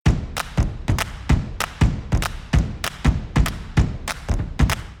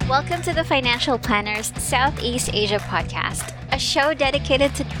Welcome to the Financial Planners Southeast Asia podcast, a show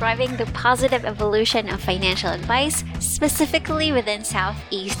dedicated to driving the positive evolution of financial advice, specifically within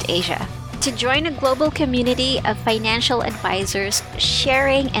Southeast Asia. To join a global community of financial advisors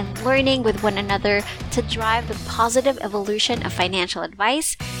sharing and learning with one another to drive the positive evolution of financial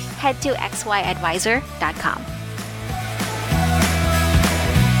advice, head to xyadvisor.com.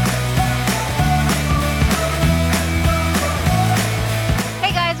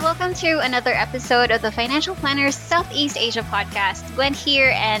 Welcome to another episode of the Financial Planners Southeast Asia podcast. Gwen here,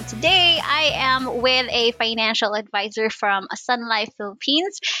 and today I am with a financial advisor from Sun Life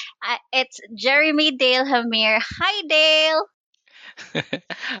Philippines. It's Jeremy Dale Hamir. Hi, Dale.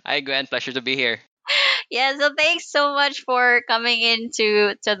 Hi, Gwen. Pleasure to be here. Yeah, so thanks so much for coming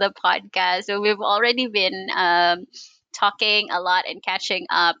into the podcast. So we've already been talking a lot and catching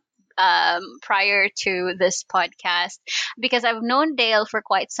up prior to this podcast because I've known Dale for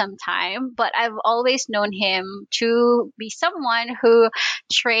quite some time, but I've always known him to be someone who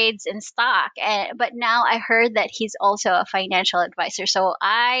trades in stock. But now I heard that he's also a financial advisor. So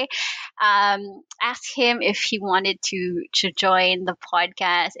I asked him if he wanted to join the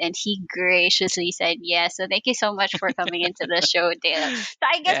podcast, and he graciously said yes. So thank you so much for coming into the show, Dale. So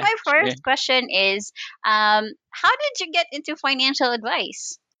I guess Yeah, my sure. first question is, how did you get into financial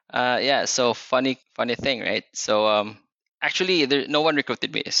advice? So funny thing, right? Actually, no one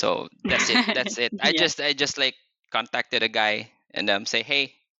recruited me, so that's it. That's it. I Yeah. just like contacted a guy and say,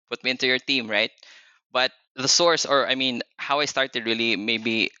 hey, put me into your team, right? But the source, or I mean, how I started really,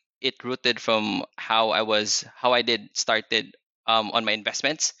 maybe it rooted from how I did started on my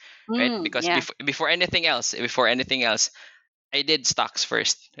investments, right? Because Yeah. before anything else, I did stocks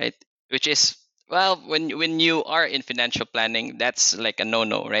first, right? Which is, well, when you are in financial planning, that's like a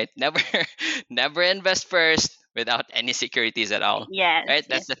no-no, right? Never never invest first without any securities at all, Yes. right? Yes.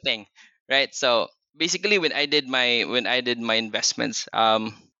 That's the thing, right? So basically, when I did my investments,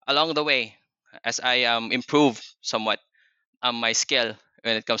 along the way, as I improved somewhat my skill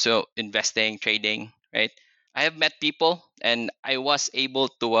when it comes to investing, trading, right? I have met people, and I was able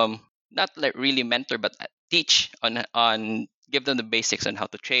to not like really mentor, but teach on give them the basics on how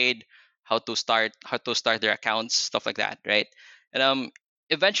to trade, how to start their accounts, stuff like that, right? And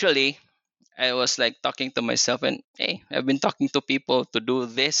eventually I was like talking to myself, and hey, I've been talking to people to do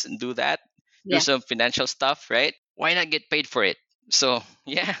this and do that, do Yeah. some financial stuff, right? Why not get paid for it? So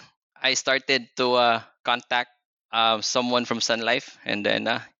yeah, I started to contact someone from Sun Life, and then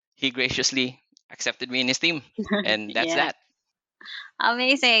he graciously accepted me in his team, and that's Yeah. that.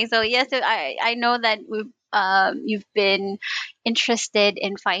 Amazing. So yes, so I know that you've been interested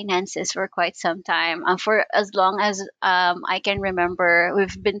in finances for quite some time. For as long as I can remember,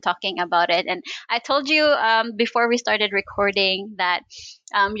 we've been talking about it. And I told you before we started recording that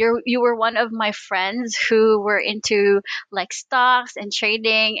you were one of my friends who were into like stocks and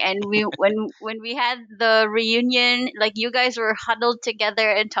trading. And we when we had the reunion, like you guys were huddled together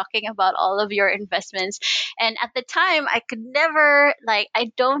and talking about all of your investments. And at the time, I could never, like,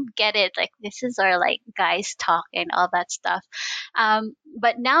 I don't get it. Like, this is our, like, guys talk and all that stuff.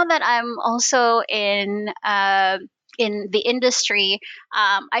 But now that I'm also in the industry,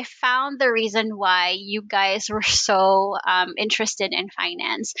 I found the reason why you guys were so interested in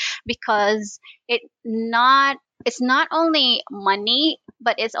finance because it's not only money,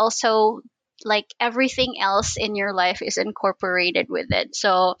 but it's also like everything else in your life is incorporated with it.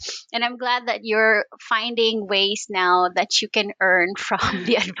 So, and I'm glad that you're finding ways now that you can earn from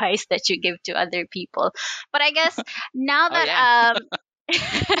the advice that you give to other people. But I guess now Oh yeah. that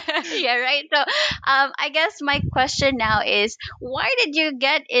yeah, right. So I guess my question now is, why did you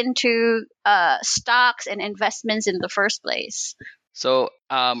get into stocks and investments in the first place? So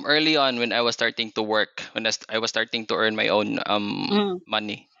early on, when I was starting to work, I was starting to earn my own Mm.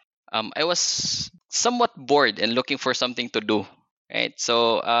 money, I was somewhat bored and looking for something to do, right?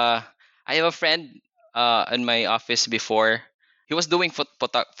 So I have a friend in my office before. He was doing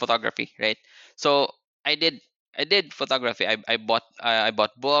photography, right? So I did I did photography. I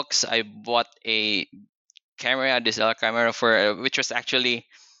bought books. I bought a camera, a DSLR camera for which was actually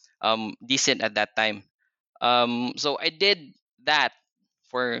decent at that time. So I did that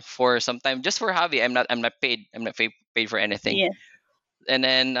for some time, just for hobby. I'm not paid for anything. Yeah. And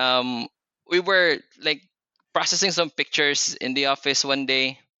then we were like processing some pictures in the office one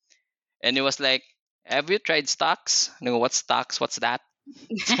day, and it was like, have you tried stocks? And I go, what's stocks? What's that?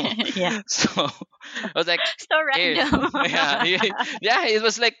 So, Yeah. so I was like, So here, random. yeah, yeah. It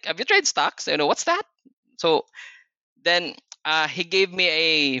was like, have you tried stocks? I know, what's that? So then he gave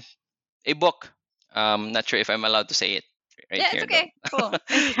me a book. Not sure if I'm allowed to say it, right Yeah, it's here though. okay. Cool.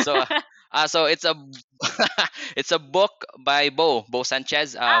 So so it's a it's a book by Bo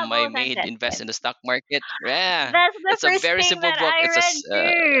Sanchez. I Bo made Sanchez. invest Yes. in the stock market. Yeah, That's the it's a first very thing simple that book. I read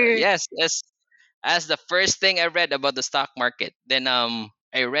too. Yes, yes, as the first thing I read about the stock market. Then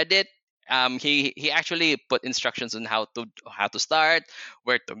I read it. He actually put instructions on how to start,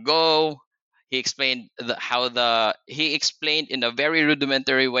 where to go. He explained how he explained in a very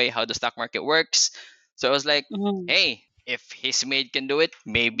rudimentary way how the stock market works. So I was like, Mhm. hey, if his maid can do it,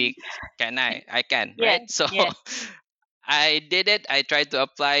 maybe can I? I can, Yeah. right? So Yes. I did it. I tried to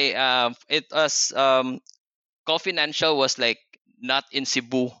apply. It was Call Financial was like not in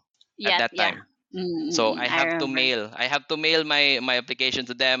Cebu at Yes. that Yeah. time. So Mm, I remember. I have to mail my application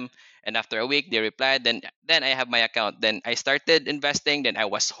to them, and after a week they replied. Then I have my account. Then I started investing. Then I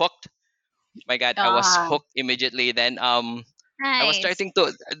was hooked. My God, I was Ah, hooked immediately. Then I was nice. starting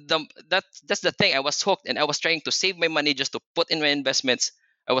to that's the thing. I was hooked, and I was trying to save my money just to put in my investments.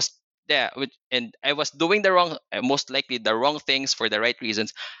 I was there, and I was doing the wrong, most likely the wrong things for the right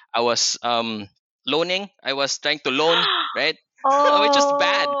reasons. I was loaning. I was trying to loan, right? Which is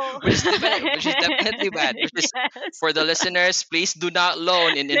bad, Oh. which is definitely bad. Which is Yes. for the listeners, please do not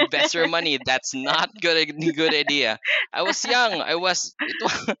loan and invest your money. That's not good idea. I was young. I was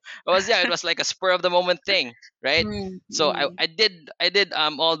young. It was like a spur of the moment thing, right? Mm, So mm, I did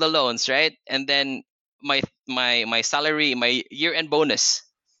all the loans, right? And then my salary, my year end bonus,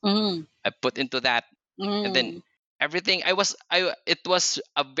 mm, I put into that. And then mm, everything I it was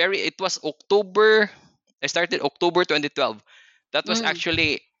October. I started October 2012. That was mm,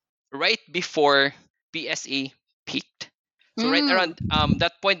 actually right before PSE peaked. So right mm. around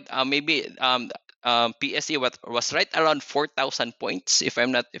that point, maybe PSE was right around 4,000 points, if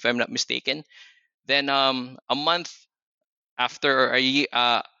I'm not mistaken. Then a month after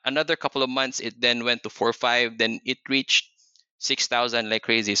another couple of months, it then went to 4.5. Then it reached 6,000 like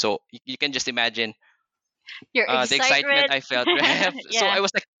crazy. So you can just imagine Your the excitement excitement. I felt. Right? So Yeah. I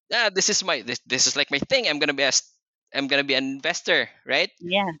was like, this is like my thing. I'm gonna be an investor, right?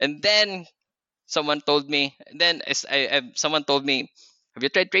 Yeah. And then someone told me. Then someone told me, have you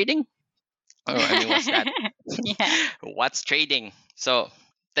tried trading? Oh, I mean, what's that? Yeah. What's trading? So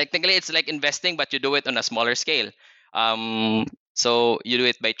technically, it's like investing, but you do it on a smaller scale. Um, so you do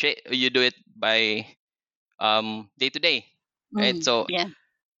it by day to day, right? Mm, So yeah.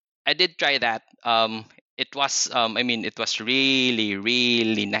 I did try that. It was I mean, it was really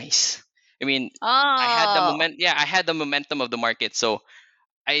really nice. I mean, I had the Oh. moment. Yeah, I had the momentum of the market. So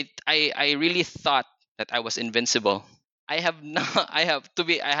I really thought that I was invincible. I have no I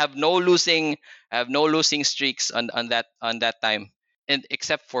have no losing streaks on that time, and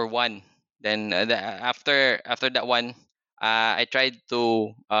except for one. Then after that one, I tried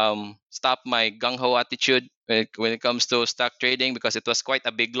to stop my gung ho attitude when it comes to stock trading, because it was quite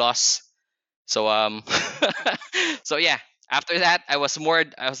a big loss. So so yeah, after that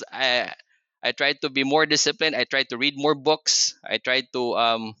I tried to be more disciplined. I tried to read more books. I tried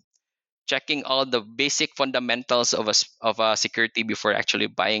to checking all the basic fundamentals of a security before actually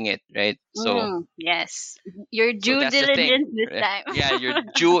buying it, right? Mm, yes. Your So due that's the thing. diligence this time. Yeah, your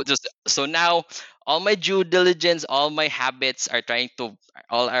due just so now all my due diligence, all my habits are trying to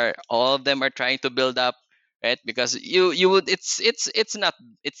all of them are trying to build up, right? Because you would it's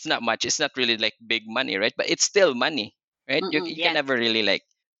not much. It's not really like big money, right? But it's still money, right? Mm-mm, You can yes. never really like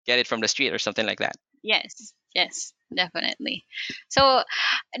get it from the street or something like that. Yes. Yes. Definitely. So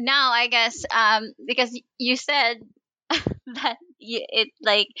now I guess because you said that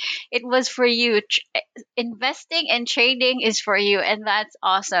it was for you. Investing and trading is for you, and that's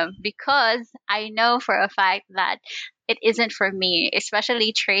awesome because I know for a fact that it isn't for me,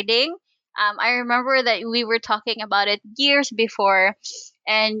 especially trading. I remember that we were talking about it years before,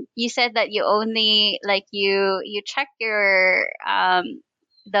 and you said that you only like you check your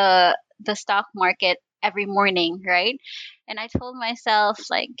the stock market every morning, right? And I told myself,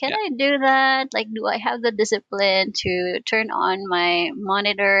 like, can Yeah. I do that? Like, do I have the discipline to turn on my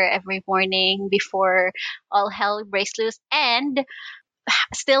monitor every morning before all hell breaks loose and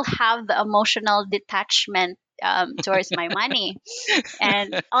still have the emotional detachment towards my money?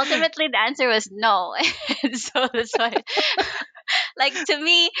 And ultimately, the answer was no. And so that's why, like, to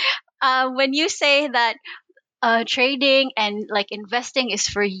me, when you say that trading and like investing is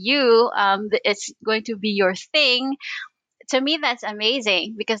for you, it's going to be your thing, to me that's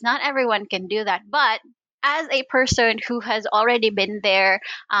amazing because not everyone can do that. But as a person who has already been there,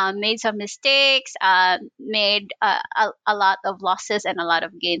 made some mistakes, made a lot of losses and a lot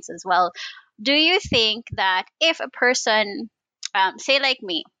of gains as well, do you think that if a person, say like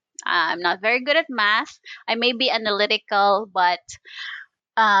me, I'm not very good at math. I may be analytical, but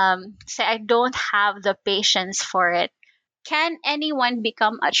say I don't have the patience for it. Can anyone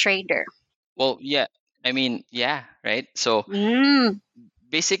become a trader? Well, yeah. I mean, yeah, right? So Mm,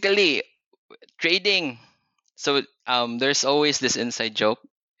 basically, trading. So there's always this inside joke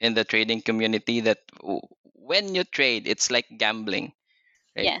in the trading community that when you trade, it's like gambling,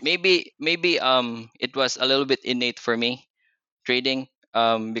 right? yes. Maybe it was a little bit innate for me trading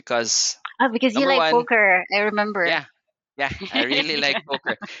because Oh, because you number like one, poker. I remember. yeah, yeah, I really like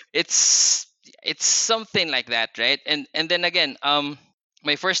poker. It's it's something like that, right? And then again,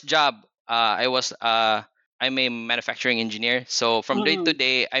 my first job, I was I'm a manufacturing engineer. So from day to Mm,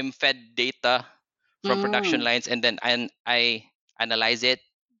 day, I'm fed data from production mm, lines, and then I analyze it,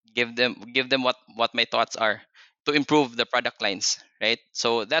 give them what my thoughts are to improve the product lines, right?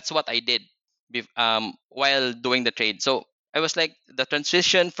 So that's what I did while doing the trade. So I was like the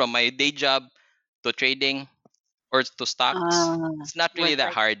transition from my day job to trading or to stocks, uh, it's not really work that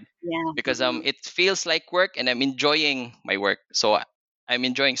like, hard yeah. because Mm, it feels like work and I'm enjoying my work. So I'm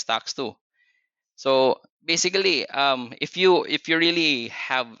enjoying stocks too. So basically, if you really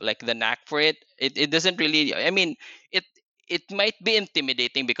have like the knack for it, it doesn't really. I mean, it it might be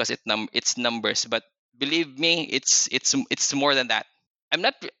intimidating because it's numbers, but believe me, it's more than that.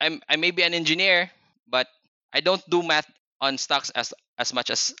 I may be an engineer, but I don't do math on stocks as much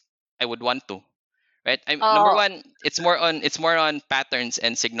as I would want to, right? Number oh, one, it's more on patterns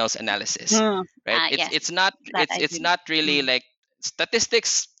and signals analysis, mm, right? it's yes, it's not that it's I it's do. not really Mm, like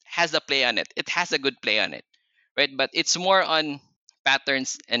statistics has a play on it. It has a good play on it, right? But it's more on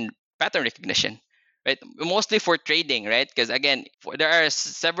patterns and pattern recognition, right? Mostly for trading, right? Because again, there are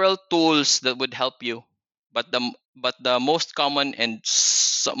several tools that would help you, but the most common and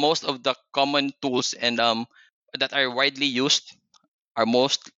most of the common tools and that are widely used are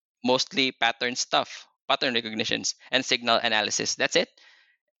mostly pattern stuff, pattern recognitions, and signal analysis. That's it.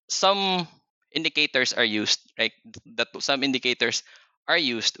 Some indicators are used, right? That some indicators are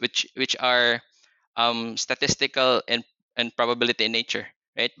used, which are statistical and probability in nature,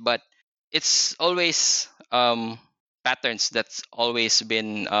 right? But it's always patterns that's always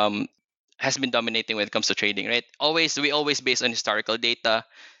been has been dominating when it comes to trading, right? We always base on historical data,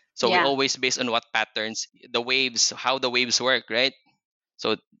 so we yeah, always base on what patterns, the waves, how the waves work, right?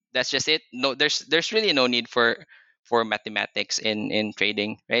 So that's just it. No, there's really no need for mathematics in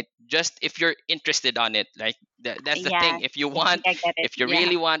trading, right? Just if you're interested on it, like that's the yeah. thing. If you I want, think I get it. if you Yeah.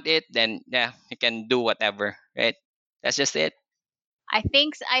 really want it, then yeah, you can do whatever, right? That's just it. I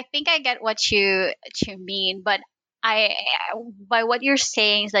think I get what you mean, but I by what you're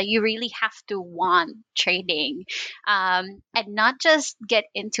saying is that you really have to want trading, and not just get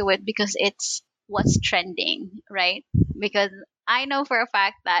into it because it's what's trending, right? Because I know for a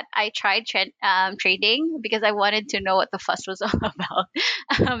fact that I tried trading because I wanted to know what the fuss was all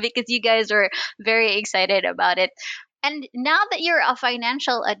about, because you guys were very excited about it. And now that you're a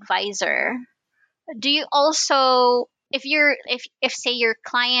financial advisor, do you also, if say your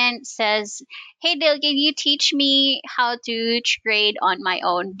client says, hey Dale, can you teach me how to trade on my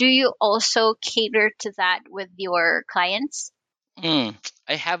own, do you also cater to that with your clients? Mm,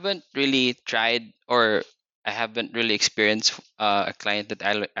 I haven't really tried, or I haven't really experienced a client that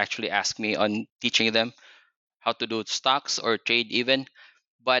actually asked me on teaching them how to do stocks or trade even.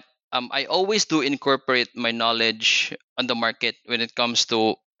 But I always do incorporate my knowledge on the market when it comes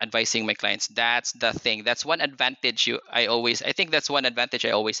to advising my clients. That's the thing. That's one advantage I think that's one advantage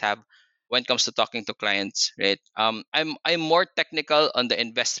I always have when it comes to talking to clients, right? I'm more technical on the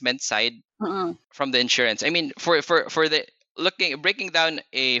investment side Mm-mm. from the insurance. I mean, for the looking breaking down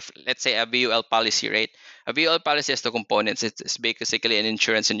let's say a VUL policy, right? A VUL policy has two components. It's basically an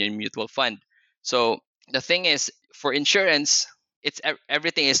insurance and a mutual fund. So the thing is, for insurance,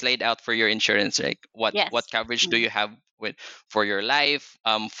 everything is laid out for your insurance, right? What Yes. coverage do Mm. you have with for your life,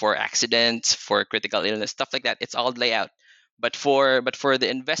 for accidents, for critical illness, stuff like that. It's all laid out. But for the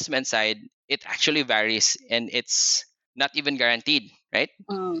investment side, it actually varies and it's not even guaranteed, right?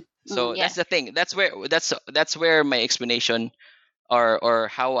 Mm. Mm, So that's yes. the thing. That's where my explanation or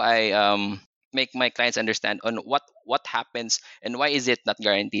how I make my clients understand on what happens and why is it not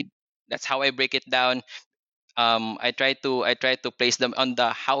guaranteed. That's how I break it down. I try to place them on the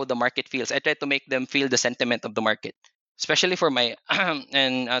how the market feels. I try to make them feel the sentiment of the market, especially for my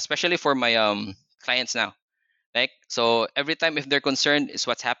and especially for my clients now. Like, so every time if they're concerned is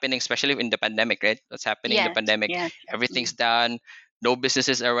what's happening, especially in the pandemic, right? What's happening in the Yes. pandemic? Yes. Everything's Mm. down. No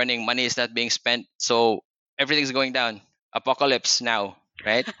businesses are running. Money is not being spent. So everything's going down. Apocalypse now,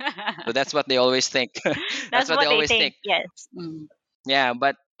 right? So that's what they always think. That's That's what they what they always think. think. Yes. Mm. Yeah,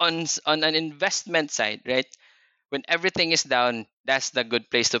 but on an investment side, right? When everything is down, that's the good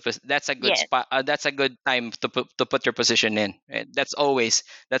place to that's a good Yes. spot, that's a good time to put your position in, right? That's always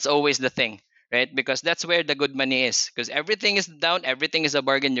the thing, right? Because that's where the good money is, because everything is down, everything is a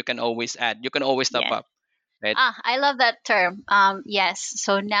bargain, you can always add, you can always top Yes. up, right? Ah, I love that term. Yes.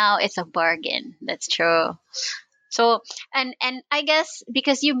 So now it's a bargain. That's true. So, and I guess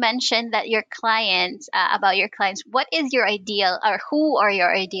because you mentioned that your clients, about your clients, what is your ideal, or who are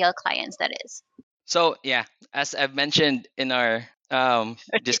your ideal clients? That is, So yeah, as I've mentioned in our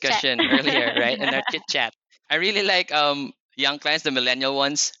or chit chat. discussion earlier, right, in our chit chat, I really like young clients, the millennial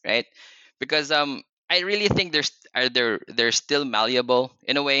ones, right? Because I really think they're still malleable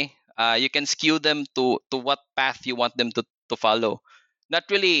in a way. You can skew them to what path you want them to follow. Not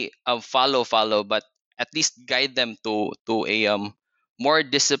really follow, but at least guide them to a more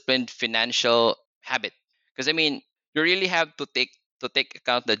disciplined financial habit. Because I mean, you really have to take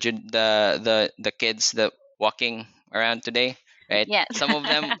account the kids that walking around today, right? Yes. Some of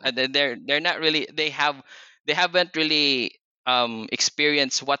them they're not really, they haven't really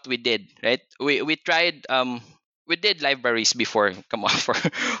experienced what we did, right? We tried we did libraries before. Come on, for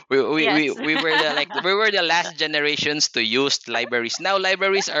Yes. we were the like we were the last generations to use libraries. Now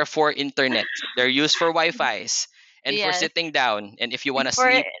libraries are for internet. They're used for Wi-Fi's and for Yes. sitting down, and if you want to For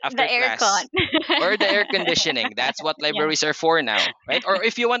sleep the after aircon. class, or the air conditioning. That's what Yes. libraries are for now, right? Or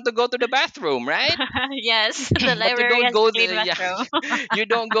if you want to go to the bathroom, right? Yes. The But you library don't has go clean there, yeah. bathroom. You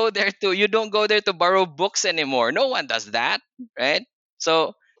don't go there to borrow books anymore. No one does that, right?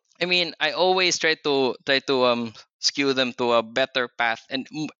 So I mean, I always try to skew them to a better path and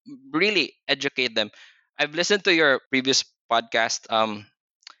really educate them. I've listened to your previous podcast. I'm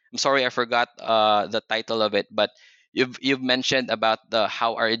sorry, I forgot the title of it, but you've mentioned about the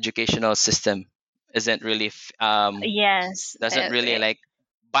how our educational system isn't really Yes. doesn't really like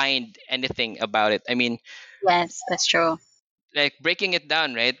bind anything about it. I mean, Yes, that's true. like breaking it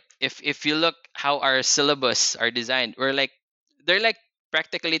down, right? If you look how our syllabus are designed, we're like, they're like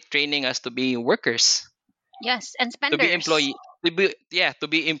practically training us to be workers, Yes, and to be spenders. employee, to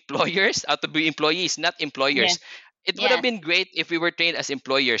be employers, to be employees, not Yes. employers. It would have Yes. been great if we were trained as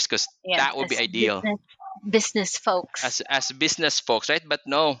employers, because Yes. that would be As ideal business folks. as business folks, right? But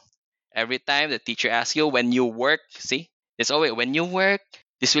no, every time the teacher asks you when you work, see, it's always when you work,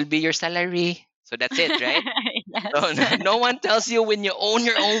 this will be your salary. So that's it, right? So Yes. no one tells you when you own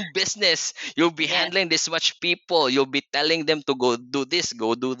your own business, you'll be Yes. handling this much people. You'll be telling them to go do this,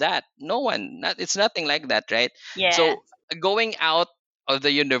 go do that. No one, not it's nothing like that, right? Yes. So going out of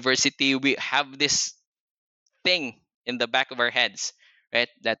the university, we have this thing in the back of our heads, right?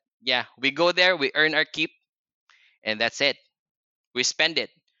 That yeah, we go there, we earn our keep, and that's it. We spend it,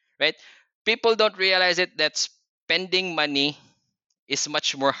 right? People don't realize it that spending money is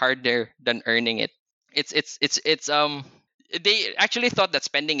much more harder than earning it. It's they actually thought that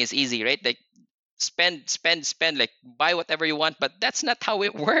spending is easy, right? Like spend, like buy whatever you want, but that's not how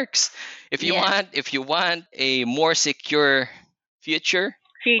it works. Yes. If you want a more secure future,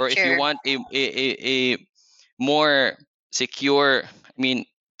 or if you Future. want a more secure, I mean,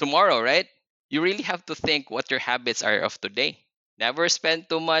 tomorrow, right? You really have to think what your habits are of today. Never spend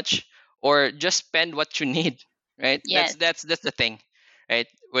too much, or just spend what you need, right? Yes, That's the thing, right?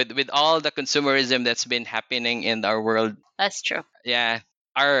 With all the consumerism that's been happening in our world, that's true. yeah,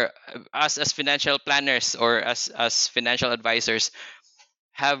 our us as financial planners or as financial advisors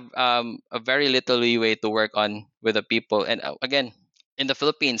have a very little leeway to work on with the people. And again, in the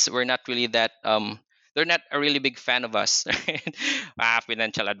Philippines, we're not really that they're not a really big fan of us. Right?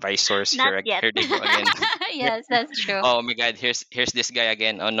 Financial advisors, Not yet. here they go again. Yes, that's true. Oh my God, here's this guy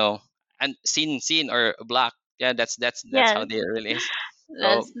again. Oh no, and seen or blocked. Yeah, that's how Yes, they really is.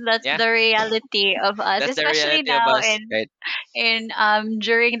 So that's yeah, the reality of us, that's the especially reality of now us, right? in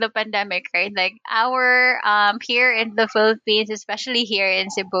during the pandemic, right? Like our here in the Philippines, especially here in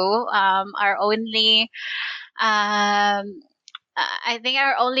Cebu, our only I think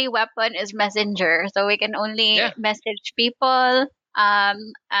our only weapon is messenger, so we can only Yeah, message people, um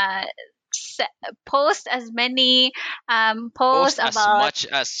uh post as many posts post as about much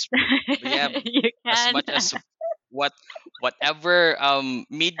as, yeah, you as can. much as what whatever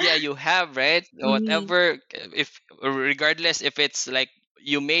media you have, right? Mm, Whatever, if regardless if it's like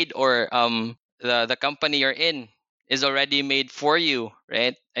you made, or the company you're in is already made for you,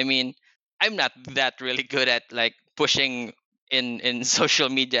 right? I mean, I'm not that really good at like pushing in social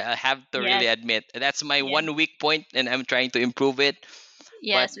media, I have to yes, really admit. That's my yes, one weak point, and I'm trying to improve it.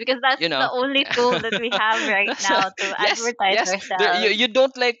 But yes, because that's you the know, only tool that we have right that's now to yes, advertise yes, there, ourselves. you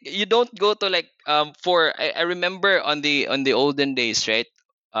don't go to like for I remember on the olden days, right?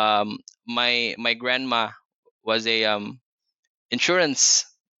 my grandma was a insurance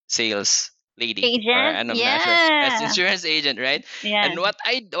sales lady, or Agent, I'm not sure, as yeah, insurance agent, right? yeah. And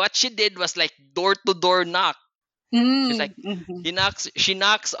what she did was like door to door knock. She's Mm, like, mhm. she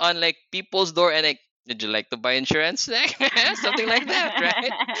knocks on like people's door and like, did you like to buy insurance? Something like that,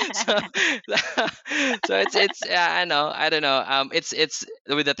 right? So, so it's I don't know. It's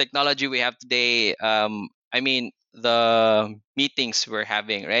with the technology we have today. I mean the meetings we're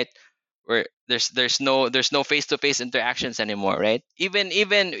having, right? Where there's no face to face interactions anymore, right? Even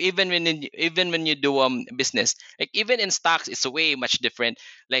when you do business, like even in stocks, it's way much different.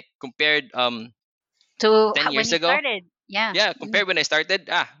 Like compared To 10 when years you ago, started, yeah. yeah, Mm. compared when I started,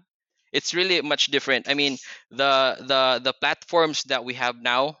 it's really much different. I mean, the platforms that we have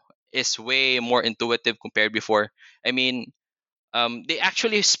now is way more intuitive compared before. I mean, they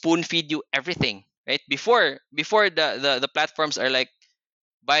actually spoon feed you everything, right? Before the platforms are like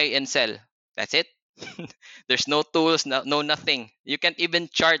buy and sell. That's it. There's no tools, no nothing. You can't even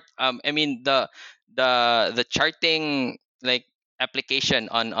chart. I mean the charting like application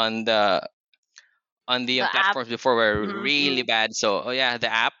on the The app. platforms before were really Mm-hmm. bad. So oh yeah,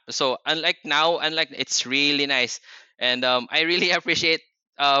 the app. So unlike now, it's really nice, and I really appreciate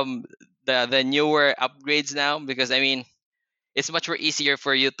um the newer upgrades now, because I mean it's much more easier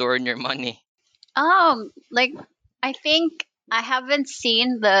for you to earn your money. Like I think I haven't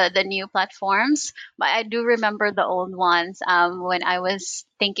seen the new platforms, but I do remember the old ones. When I was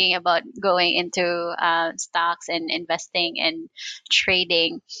thinking about going into stocks and investing and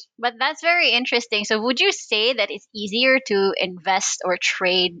trading. But that's very interesting. So, would you say that it's easier to invest or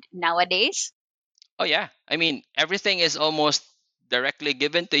trade nowadays? Oh yeah, I mean everything is almost directly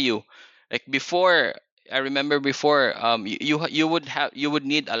given to you. Like before, I remember before, you would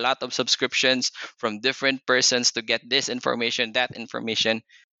need a lot of subscriptions from different persons to get this information, that information.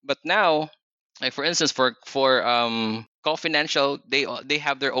 But now, like for instance, for Call Financial, they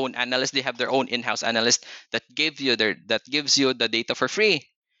have their own analyst, they have their own in-house analyst that gives you the data for free,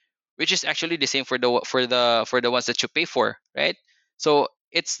 which is actually the same for the ones that you pay for, right? So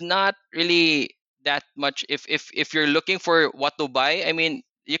it's not really that much. If you're looking for what to buy, I mean,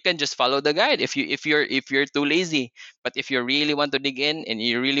 you can just follow the guide if you're too lazy. But if you really want to dig in and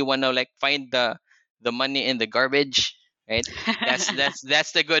you really want to like find the money in the garbage, right? That's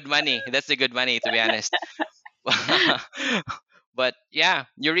the good money. That's the good money, to be honest. But yeah,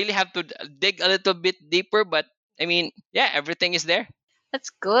 you really have to dig a little bit deeper. But I mean, yeah, everything is there. That's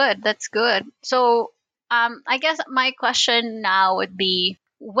good. That's good. So, I guess my question now would be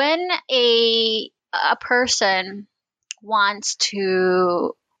when a person wants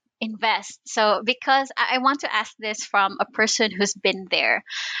to invest. So, because I want to ask this from a person who's been there.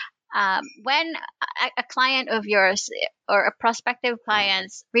 When a client of yours or a prospective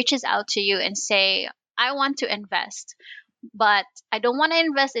client reaches out to you and say, "I want to invest, but I don't want to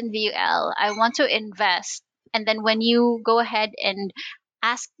invest in VUL. I want to invest." And then when you go ahead and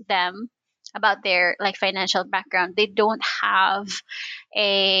ask them about their like financial background, they don't have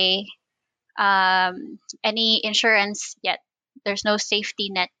a any insurance yet. There's no safety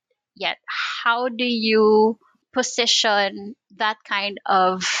net yet. How do you position that kind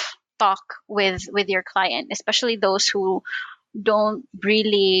of talk with your client, especially those who don't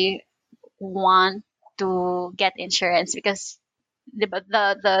really want to get insurance? Because the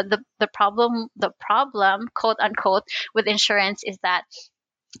problem quote unquote with insurance is that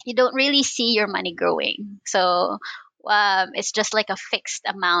you don't really see your money growing. So it's just like a fixed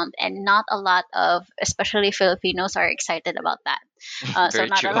amount, and not a lot of, especially Filipinos, are excited about that. So Very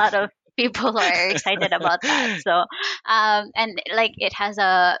not a true. lot of people are excited about that. So and like it has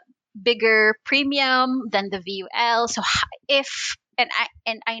a bigger premium than the VUL. So if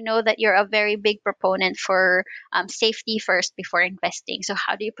and I know that you're a very big proponent for safety first before investing. So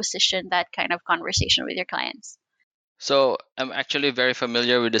how do you position that kind of conversation with your clients? So I'm actually very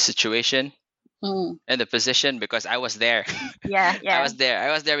familiar with the situation Mm, and the position because I was there. yeah, I yeah. was there.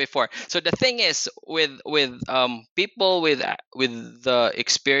 I was there before. So the thing is, with people with the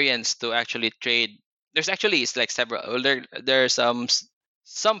experience to actually trade, there's actually it's like several. Well, there's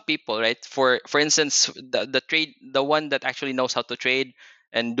some people, right? For instance, the one that actually knows how to trade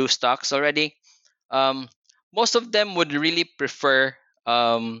and do stocks already. Um, Most of them would really prefer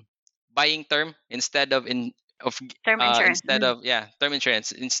buying term Term insurance. instead of, yeah, term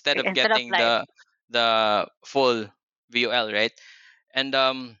insurance instead of Instead of getting life. the full VUL, right? And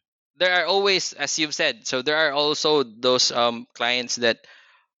there are always, as you've said, so there are also those clients that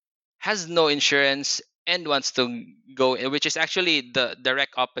has no insurance and wants to go, which is actually the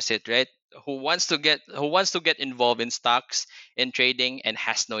direct opposite, right? who wants to get involved in stocks, in trading, and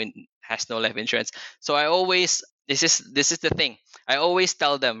has no life insurance. So I always, this is the thing, I always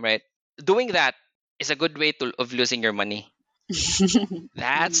tell them, right, doing that is a good way to of losing your money.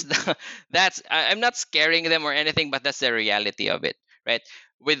 That's the I'm not scaring them or anything, but that's the reality of it, right?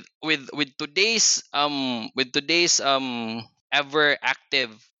 With today's ever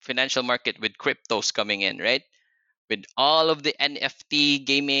active financial market, with cryptos coming in, right? With all of the NFT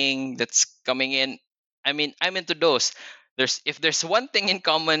gaming that's coming in, I mean, I'm into those. If there's one thing in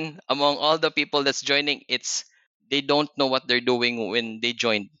common among all the people that's joining, it's they don't know what they're doing when they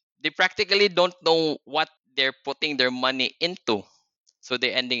join. They practically don't know what they're putting their money into, so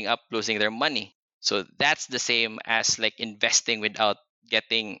they're ending up losing their money. So that's the same as like investing without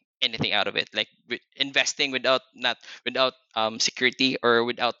getting anything out of it, like investing without not without security or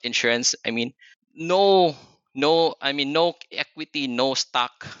without insurance. I mean, no no equity, no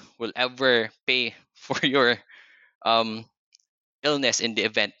stock will ever pay for your um illness in the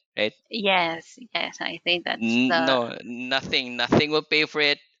event, right? Yes, yes, I think that's the No, nothing will pay for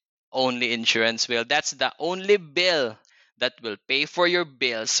it. Only insurance will. That's the only bill that will pay for your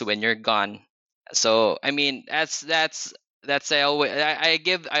bills when you're gone. So I mean, that's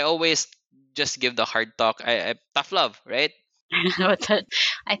I always just give the hard talk. I tough love, right? but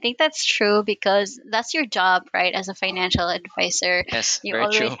I think that's true because that's your job, right? As a financial advisor, Yes, you very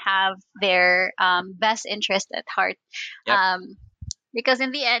always true. have their best interest at heart. Yep, Um, because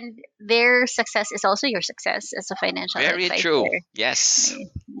in the end, their success is also your success as a financial very true. advisor. Yes,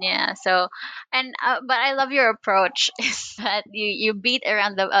 Yeah. So, and but I love your approach is that you beat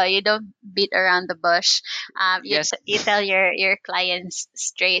around the you don't beat around the bush. yes, You tell your clients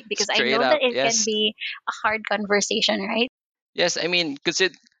straight because I straight know that up. it can Yes, be a hard conversation, right? yes. I mean,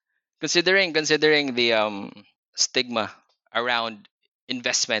 considering the stigma around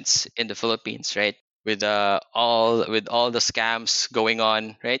investments in the Philippines, right? With all the scams going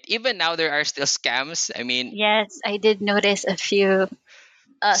on, right? Even now there are still scams. I mean, Yes, I did notice a few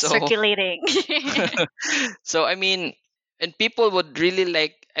so circulating. so I mean, and people would really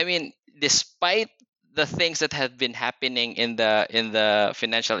like, I mean, despite the things that have been happening in the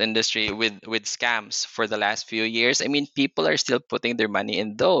financial industry with scams for the last few years, I mean, people are still putting their money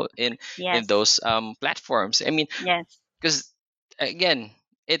in Yes, those platforms. I mean, yes, because again,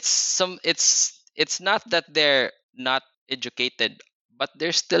 it's not that they're not educated, but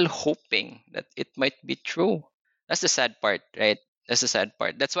they're still hoping that it might be true. That's the sad part, right? That's the sad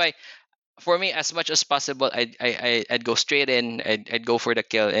part. That's why for me, as much as possible, I'd go straight in. I'd go for the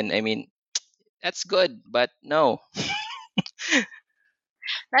kill, and I mean, that's good, but no.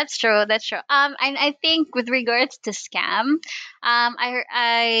 that's true. That's true. And I think with regards to scam,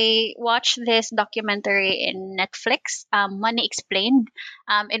 I watched this documentary in Netflix, Money Explained.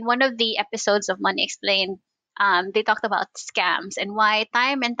 In one of the episodes of Money Explained, they talked about scams and why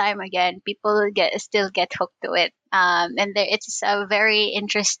time and time again people still get hooked to it. And it's a very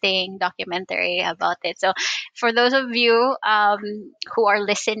interesting documentary about it. So, for those of you who are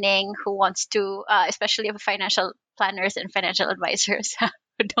listening, who wants to, especially financial planners and financial advisors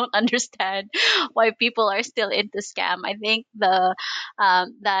who don't understand why people are still into scam. I think the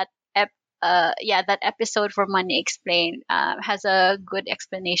that yeah, that episode for Money Explained has a good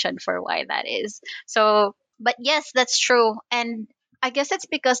explanation for why that is. So, but yes, that's true, and I guess it's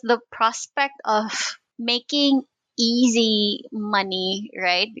because the prospect of making easy money,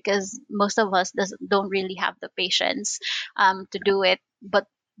 right? Because most of us don't really have the patience to do it, but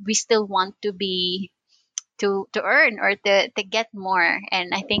we still want to be to earn or to get more,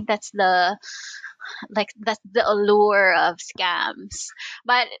 and I think that's the that's the allure of scams.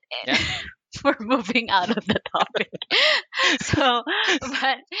 But Yeah, we're moving out of the topic. So,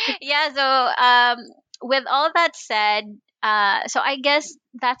 but yeah, so with all that said, so I guess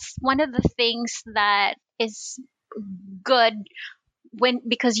that's one of the things that is good when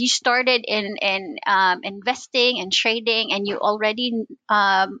because you started in investing and trading, and you already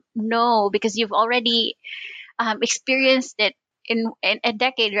know because you've already experienced it in a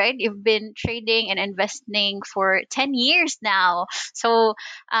decade, right? You've been trading and investing for 10 years now. So,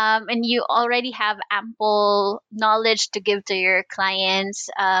 and you already have ample knowledge to give to your clients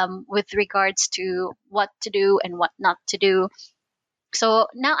with regards to what to do and what not to do. So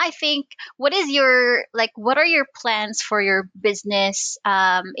now I think, what is your, like, what are your plans for your business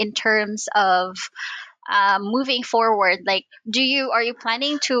in terms of moving forward? Like, are you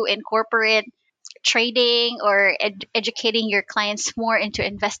planning to incorporate trading or educating your clients more into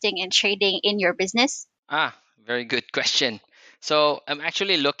investing and trading in your business? very good question. So I'm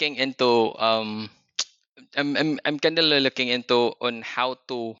actually looking into I'm kind of looking into on how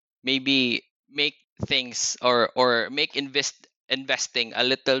to maybe make things or make investing a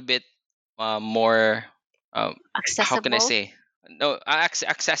little bit more, how can I Accessible. say, no,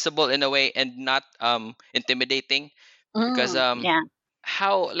 accessible in a way, and not intimidating. Because Yeah.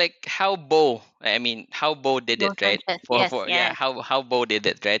 how Bo, I mean, how Bo did Low it, right? trenches. For Yes, for yeah, yes. how Bo did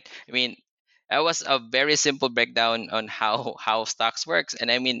it, right? I mean, that was a very simple breakdown on how stocks works,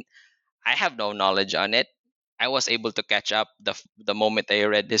 and I mean, I have no knowledge on it. I was able to catch up the moment I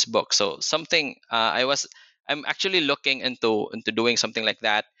read this book. So something, I'm actually looking into doing something like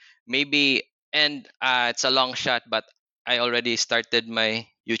that, maybe. And it's a long shot, but I already started my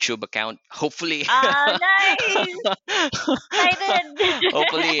YouTube account. Hopefully, Ah, nice. Excited.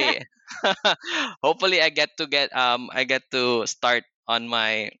 hopefully, hopefully I get to start on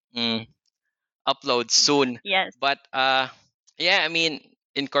my upload soon. Yes. But yeah, I mean,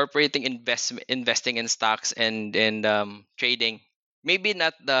 incorporating investing in stocks and trading, maybe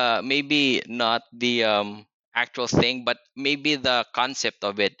not the actual thing, but maybe the concept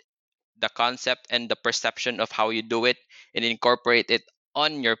of it, the concept and the perception of how you do it, and incorporate it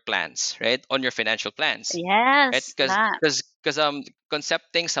on your plans, right? On your financial plans, right? Yes. Because That. because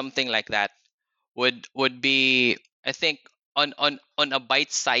concepting something like that would be, I think, on a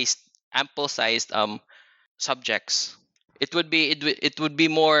bite-sized, ample-sized subjects, it would be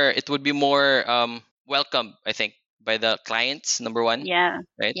more welcome, I think, by the clients, number one, Yeah.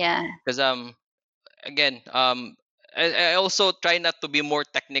 right? Yeah. Because again, I also try not to be more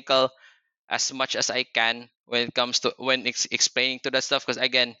technical as much as I can when it comes to when explaining to that stuff, because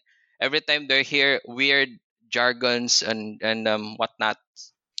again, every time they hear weird jargons and whatnot,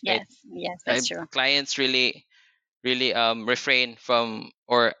 right? Yes. Yes, that's true. Clients really refrain from,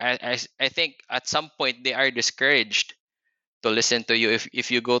 or I think at some point they are discouraged to listen to you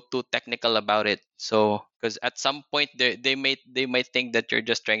if you go too technical about it. So because at some point they might think that you're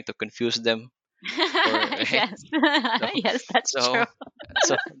just trying to confuse them, or right. Yes. so Yes, that's true. so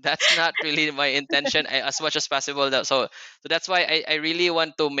so that's not really my intention, as much as possible. So that's why I really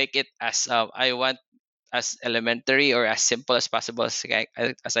want to make it as I want as elementary or as simple as possible as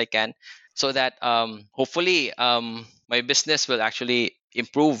I can, so that hopefully my business will actually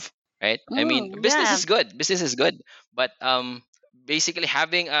improve, right? I mean, Yeah. business is good, but basically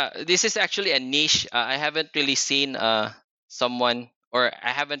having this is actually a niche. I haven't really seen someone, or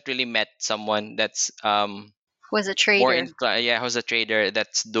I haven't really met someone that's Was a more trader. inclined, yeah, who's a trader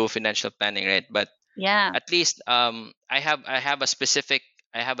that's do financial planning, right? But Yeah. at least I have a specific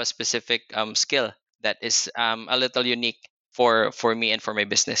skill that is a little unique for me and for my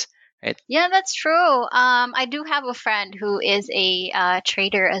business, right? Yeah, that's true. I do have a friend who is a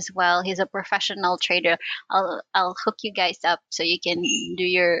trader as well. He's a professional trader. I'll hook you guys up so you can do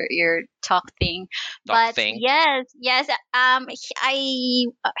your talk thing. Talk But thing. yes, yes.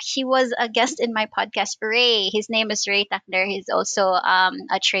 He was a guest in my podcast. Ray. His name is Ray Tuckner. He's also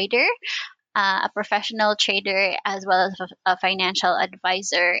a trader, a professional trader, as well as a financial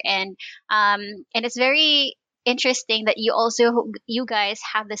advisor. And it's very interesting that you guys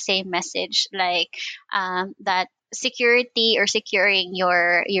have the same message, like that security or securing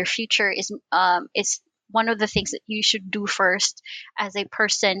your future is one of the things that you should do first as a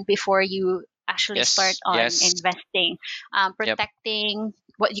person before you actually start Yes, on yes. investing, Yep. protecting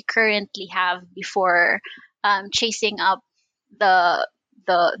what you currently have before chasing up the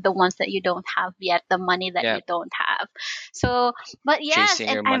the ones that you don't have yet, the money that you Yep. don't have. So, but yes, Chasing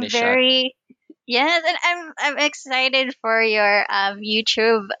and your I'm money shot. very yes, and I'm excited for your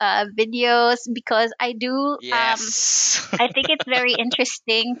YouTube videos, because Yes. I think it's very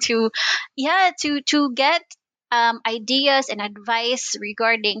interesting to, yeah, to get ideas and advice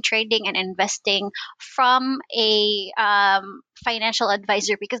regarding trading and investing from a financial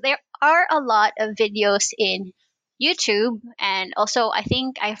advisor, because there are a lot of videos in YouTube, and also I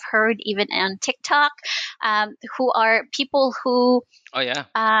think I've heard even on TikTok, who are people who Oh yeah.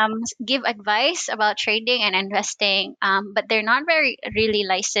 give advice about trading and investing, but they're not very really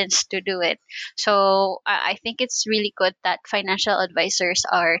licensed to do it. So I think it's really good that financial advisors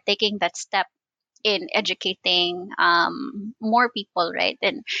are taking that step in educating more people, right?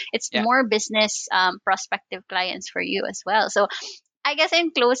 And it's Yeah. more business prospective clients for you as well. So I guess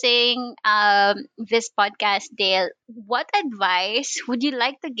in closing this podcast, Dale, what advice would you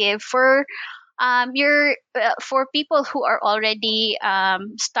like to give for your for people who are already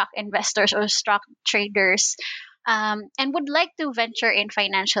stock investors or stock traders, and would like to venture in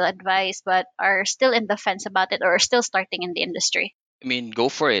financial advice but are still in the fence about it or are still starting in the industry? I mean, go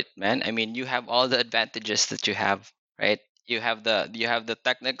for it, man. I mean, you have all the advantages that you have, right? You have the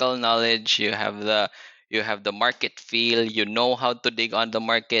technical knowledge, you have the market feel, you know how to dig on the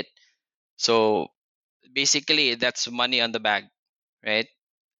market. So basically, that's money on the bag, right?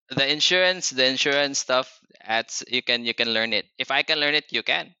 The insurance stuff, that's you can learn it. If I can learn it, you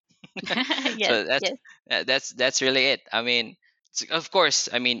can. Yes, So that's yes. that's really it. I mean, of course,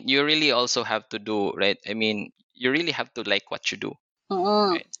 I mean, you really also have to do right. I mean, you really have to like what you do,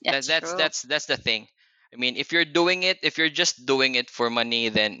 Mm, right? that, that's that's true. that's that's the thing. I mean, if you're just doing it for money,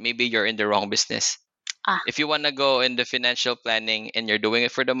 then maybe you're in the wrong business. Ah. If you want to go in the financial planning and you're doing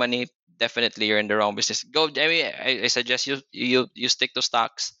it for the money, definitely you're in the wrong business. I mean, I suggest you stick to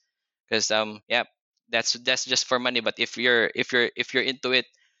stocks, because yeah, that's just for money. But if you're into it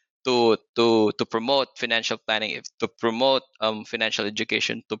to promote financial planning, to promote financial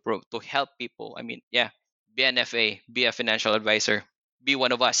education, to help people, I mean, yeah, be an FA, be a financial advisor, be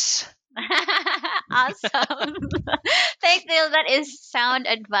one of us. Awesome. Thanks, Neil. That is sound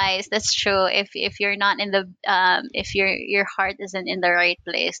advice. That's true. If you're not in the if your heart isn't in the right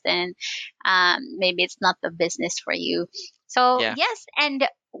place, then maybe it's not the business for you. So Yeah, yes, and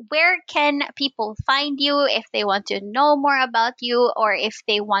where can people find you if they want to know more about you or if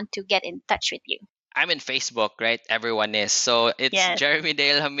they want to get in touch with you? I'm in Facebook, right? Everyone is. So it's Yes. Jeremy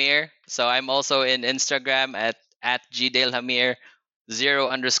Dale Hamir. So I'm also in Instagram at gdale hamir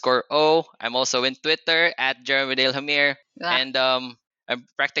 0_o. I'm also in Twitter at Jeremy Dale Hamir. Yeah. And I'm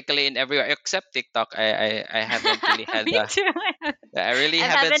practically in everywhere except TikTok. I haven't really had Me too. I really I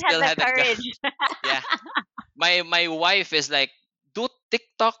haven't haven't had still the had the courage. yeah. My wife is like, do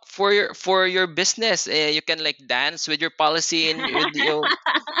TikTok for your business. You can like dance with your policy and with your.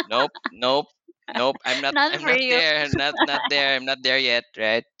 Nope, nope, nope. I'm not. Not I'm for not you. there. Not there. I'm not there yet.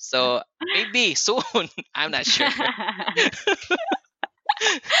 Right. So maybe soon. I'm not sure.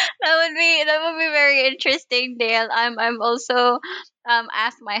 That would be very interesting, Dale. I'm also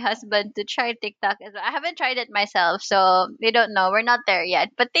asked my husband to try TikTok as well. I haven't tried it myself, so we don't know. We're not there yet.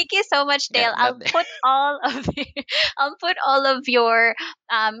 But thank you so much, Yeah, Dale. not there. I'll put all of your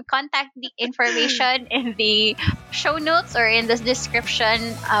contact information in the show notes or in the description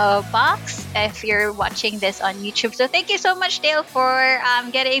box if you're watching this on YouTube. So thank you so much, Dale, for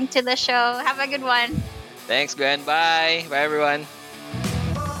getting to the show. Have a good one. Thanks, Gwen. Bye. Bye, everyone.